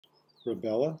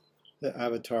VirBELA, the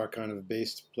avatar kind of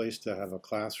based place to have a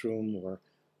classroom or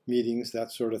meetings,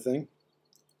 that sort of thing.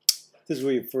 This is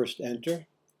where you first enter,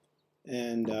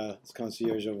 and it's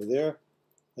concierge over there.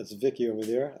 That's Vicky over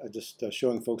there. Just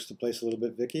showing folks the place a little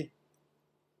bit, Vicky.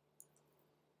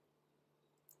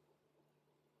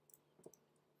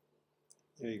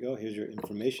 There you go. Here's your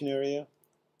information area.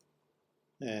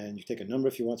 And you take a number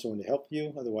if you want someone to help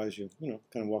you. Otherwise, you kind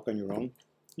of walk on your own.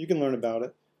 You can learn about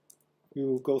it.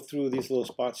 You go through these little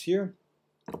spots here,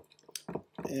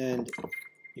 and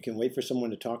you can wait for someone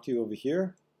to talk to you over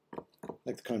here,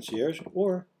 like the concierge,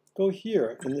 or go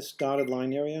here in this dotted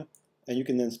line area, and you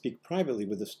can then speak privately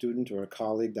with a student or a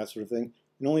colleague, that sort of thing,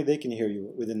 and only they can hear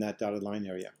you within that dotted line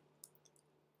area.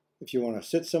 If you want to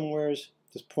sit somewhere,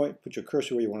 just put your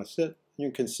cursor where you want to sit, and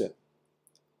you can sit.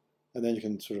 And then you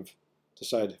can sort of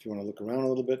decide if you want to look around a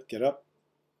little bit, get up,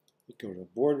 you go to the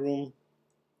boardroom,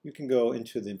 you can go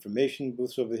into the information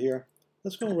booths over here.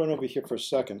 Let's go and run over here for a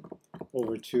second,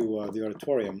 over to the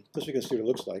auditorium, just so you can see what it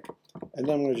looks like. And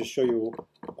then I'm going to just show you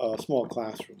a small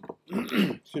classroom.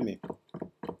 Excuse me.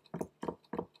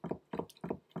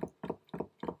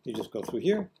 You just go through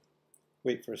here,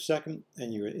 wait for a second,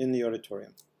 and you're in the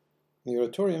auditorium. In the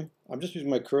auditorium, I'm just using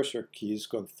my cursor keys,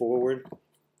 going forward,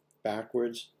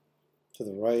 backwards, to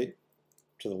the right,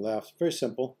 to the left. Very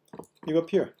simple. You go up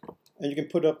here, and you can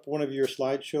put up one of your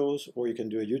slideshows, or you can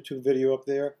do a YouTube video up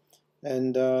there,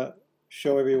 and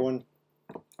show everyone,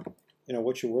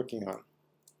 what you're working on.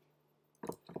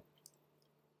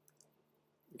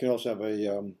 You can also have a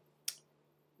what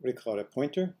do you call it? A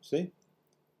pointer. See,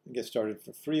 you get started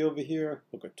for free over here.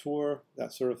 Book a tour,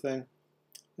 that sort of thing,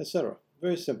 etc.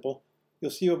 Very simple.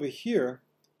 You'll see over here.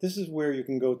 This is where you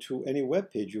can go to any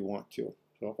web page you want to.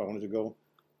 So if I wanted to go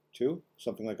to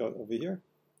something like over here,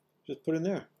 just put in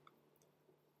there.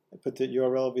 I put the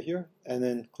URL over here and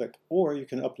then click. Or you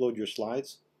can upload your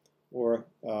slides, or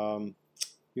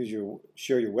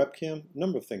share your webcam. A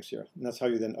number of things here, and that's how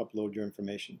you then upload your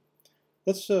information.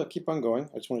 Let's keep on going.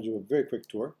 I just want to do a very quick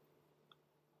tour.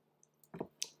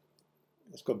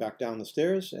 Let's go back down the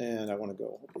stairs, and I want to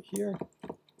go over here.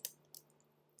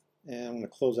 And I'm going to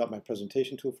close out my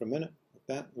presentation tool for a minute, like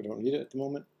that. We don't need it at the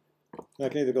moment. And I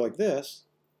can either go like this,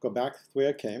 go back the way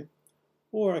I came,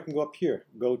 or I can go up here,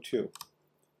 go to.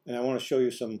 And I want to show you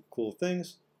some cool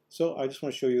things. So I just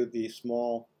want to show you the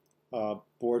small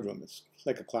boardroom. It's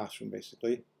like a classroom,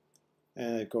 basically.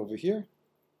 And I go over here,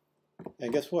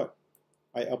 and guess what?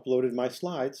 I uploaded my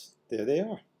slides. There they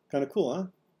are. Kind of cool, huh?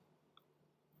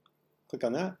 Click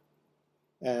on that.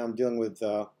 And I'm dealing with,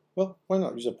 well, why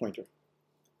not use a pointer?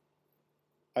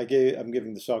 I'm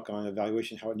giving the SOC on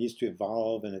evaluation how it needs to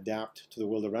evolve and adapt to the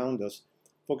world around us,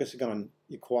 focusing on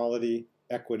equality,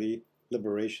 equity,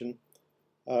 liberation,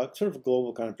 sort of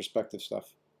global kind of perspective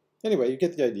stuff. Anyway, you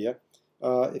get the idea.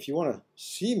 If you want to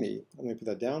see me, let me put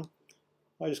that down.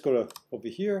 I just go to over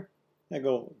here and I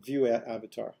go view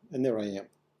avatar, and there I am.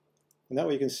 And that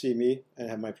way you can see me and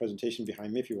have my presentation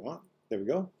behind me if you want. There we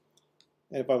go.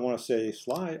 And if I want to say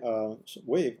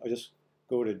wave, I just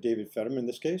go to David Fetterman in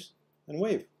this case and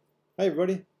wave. Hi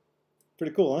everybody.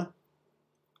 Pretty cool,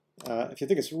 huh? If you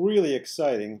think it's really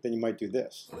exciting, then you might do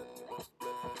this.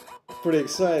 Pretty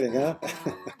exciting, huh?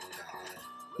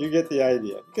 You get the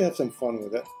idea. You can have some fun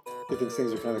with it. You think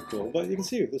things are kind of cool, but you can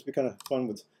see this would be kind of fun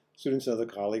with students and other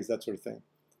colleagues, that sort of thing.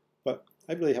 But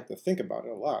I really have to think about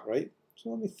it a lot, right? So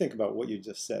let me think about what you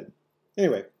just said.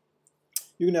 Anyway,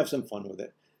 you can have some fun with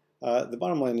it. The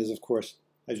bottom line is, of course,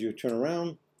 as you turn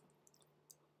around,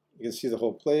 you can see the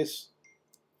whole place.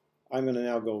 I'm going to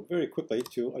now go very quickly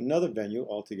to another venue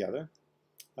altogether.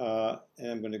 And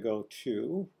I'm going to go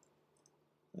to,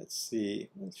 let's see,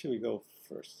 where should we go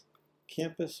first?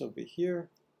 Campus over here.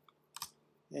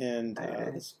 And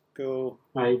let's go.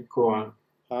 Hi, Koa.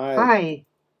 Hi. Hi,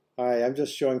 Hi, I'm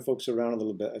just showing folks around a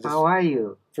little bit. how are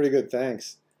you? Pretty good,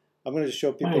 thanks. I'm going to just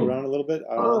show people Fine. around a little bit.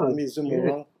 Oh, Let me zoom good.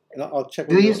 along, and I'll check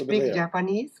Do with you you a little bit speak later.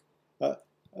 Japanese?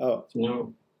 Oh,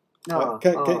 No. No.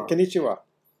 konnichiwa.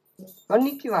 こん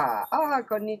にちは。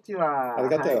こんにちは。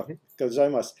Arigato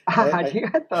gozaimasu. あり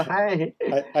がとう。はい。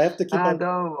 I have to keep on. どう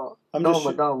も。 I'm どう just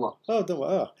もどうも。 oh,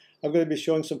 don't, I'm going to be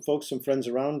showing some folks, some friends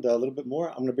around a little bit more.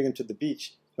 I'm going to bring them to the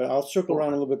beach, but I'll circle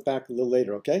around a little bit back a little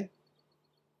later, okay?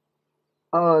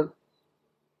 So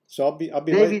I'll be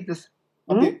David,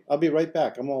 I'll be right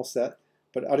back. I'm all set.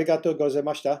 But arigato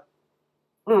gozaimashita.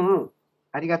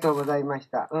 ありがとうございまし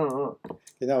た。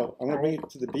You know, I'm going to bring you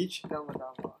to the beach. どうも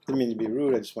どうも。 Didn't mean to be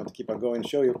rude. I just want to keep on going and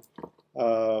show you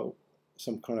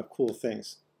some kind of cool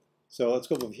things. So let's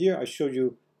go over here. I showed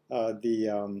you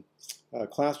the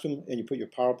classroom, and you put your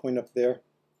PowerPoint up there.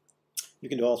 You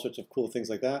can do all sorts of cool things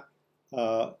like that.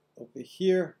 over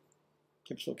here,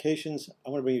 campus locations. I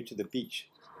want to bring you to the beach.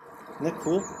 Isn't that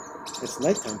cool? It's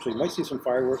nighttime, so you might see some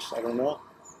fireworks. I don't know.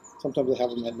 Sometimes they have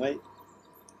them at night.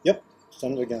 Yep,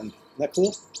 sun again. Isn't that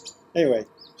cool? Anyway,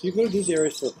 so you go to these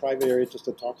areas for a private area just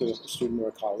to talk to a student or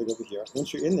a colleague over here.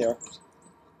 Once you're in there,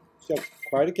 see how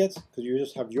quiet it gets? Because you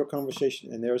just have your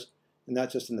conversation and theirs, and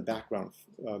not just in the background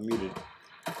muted.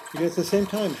 You can at the same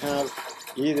time have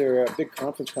either a big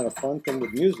conference kind of fun thing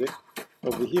with music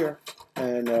over here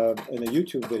and a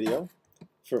YouTube video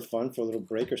for fun, for a little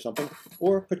break or something,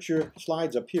 or put your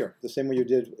slides up here, the same way you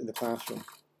did in the classroom.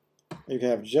 You can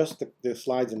have just the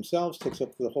slides themselves, takes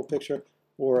up the whole picture,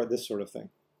 or this sort of thing.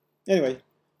 Anyway,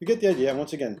 you get the idea. And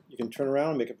once again, you can turn around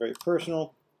and make it very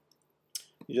personal.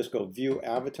 You just go View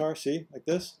Avatar, see, like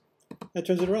this. And it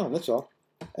turns it around, that's all.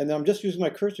 And then I'm just using my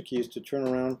cursor keys to turn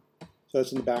around so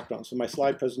that's in the background. So my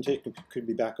slide presentation could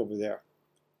be back over there.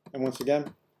 And once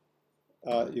again,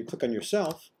 you click on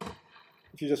yourself.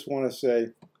 If you just want to say,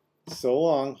 so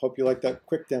long, hope you like that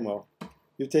quick demo.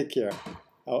 You take care.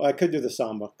 Oh, I could do the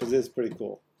samba because it is pretty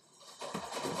cool.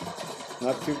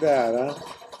 Not too bad, huh?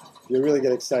 You really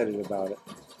get excited about it.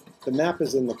 The map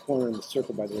is in the corner in the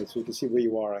circle, by the way, so you can see where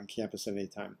you are on campus at any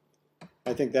time.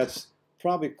 I think that's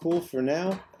probably cool for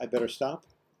now. I better stop.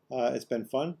 It's been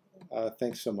fun.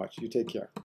 Thanks so much. You take care.